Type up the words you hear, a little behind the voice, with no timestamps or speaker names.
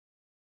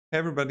Hey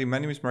everybody, my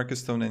name is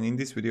Marcus Stone, and in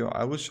this video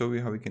I will show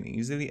you how you can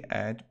easily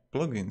add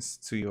plugins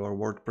to your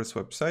WordPress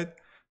website.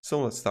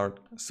 So let's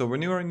start. So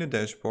when you are in the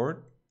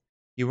dashboard,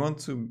 you want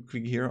to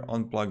click here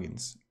on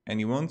plugins and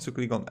you want to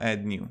click on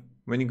add new.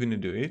 When you're going to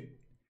do it,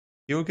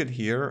 you'll get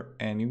here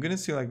and you're going to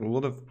see like a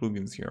lot of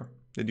plugins here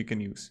that you can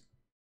use.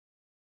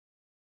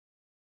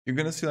 You're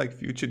going to see like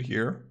featured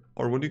here,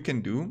 or what you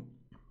can do,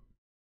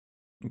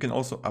 you can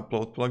also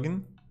upload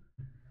plugin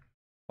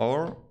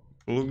or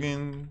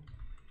plugin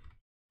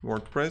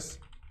WordPress.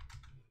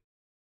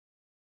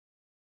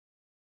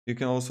 You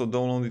can also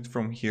download it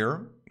from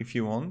here if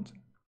you want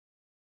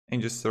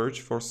and just search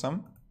for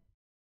some.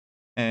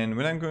 And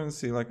when I'm going to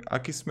see like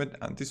Akismet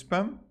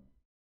anti-spam,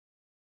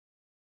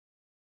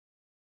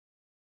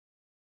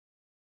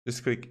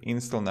 just click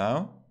install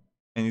now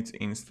and it's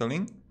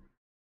installing.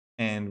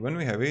 And when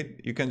we have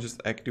it, you can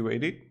just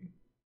activate it,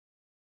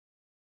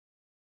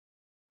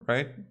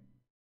 right?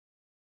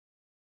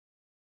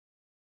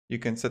 You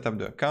can set up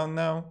the account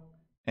now.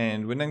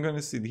 And when I'm going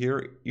to see it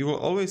here, you will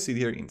always see it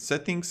here in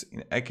settings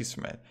in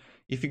Akismet.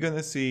 If you're going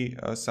to see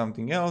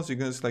something else, you're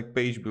going to select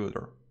page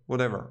builder,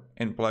 whatever,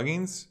 and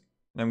plugins.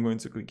 And I'm going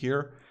to click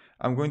here.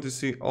 I'm going to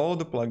see all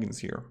the plugins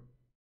here.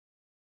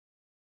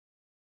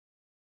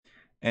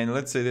 And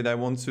let's say that I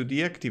want to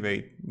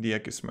deactivate the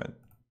Akismet.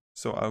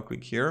 So I'll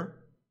click here.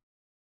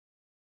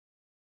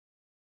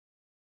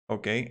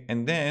 Okay,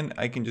 and then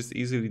I can just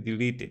easily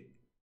delete it.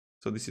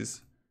 So this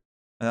is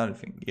another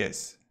thing.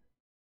 Yes.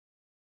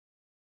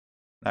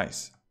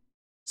 Nice.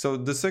 So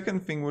the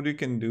second thing what you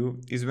can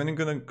do is when you're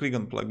going to click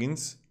on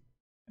plugins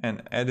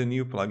and add a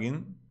new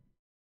plugin,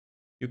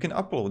 you can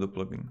upload the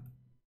plugin,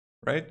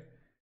 right?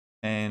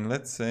 And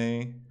let's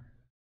say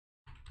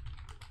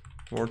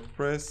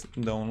WordPress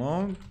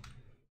download.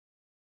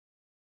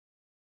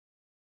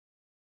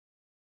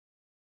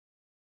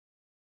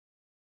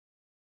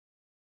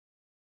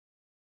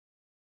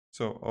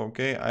 So,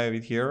 okay, I have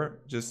it here,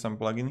 just some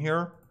plugin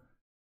here.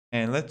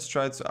 And let's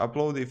try to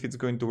upload if it's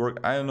going to work.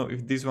 I don't know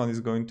if this one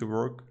is going to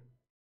work,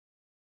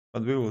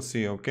 but we will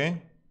see,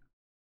 okay?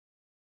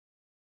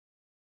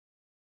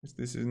 If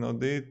this is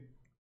not it.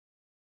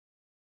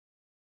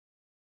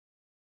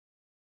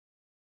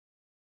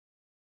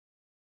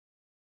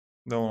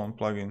 Download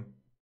plugin.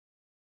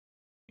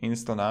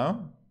 Install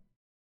now.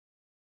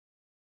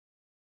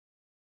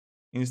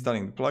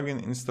 Installing the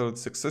plugin, installed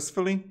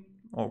successfully.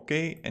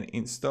 Okay, and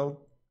installed.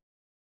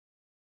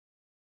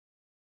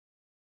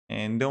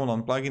 And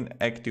download plugin,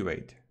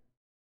 activate.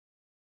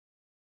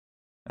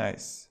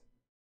 Nice.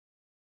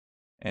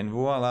 And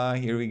voila,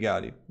 here we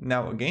got it.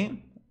 Now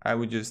again, I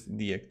would just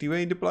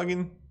deactivate the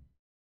plugin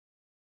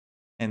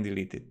and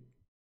delete it.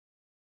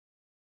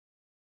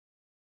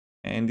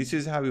 And this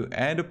is how you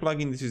add a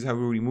plugin, this is how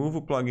you remove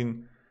a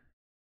plugin,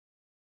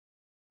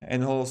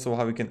 and also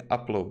how you can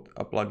upload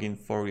a plugin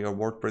for your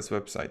WordPress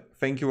website.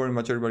 Thank you very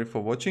much everybody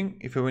for watching.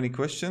 If you have any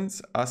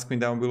questions, ask me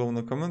down below in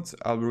the comments.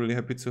 I'll be really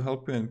happy to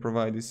help you and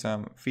provide you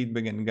some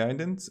feedback and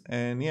guidance.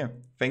 And yeah,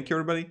 thank you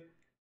everybody.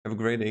 Have a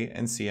great day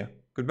and see ya.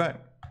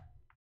 Goodbye.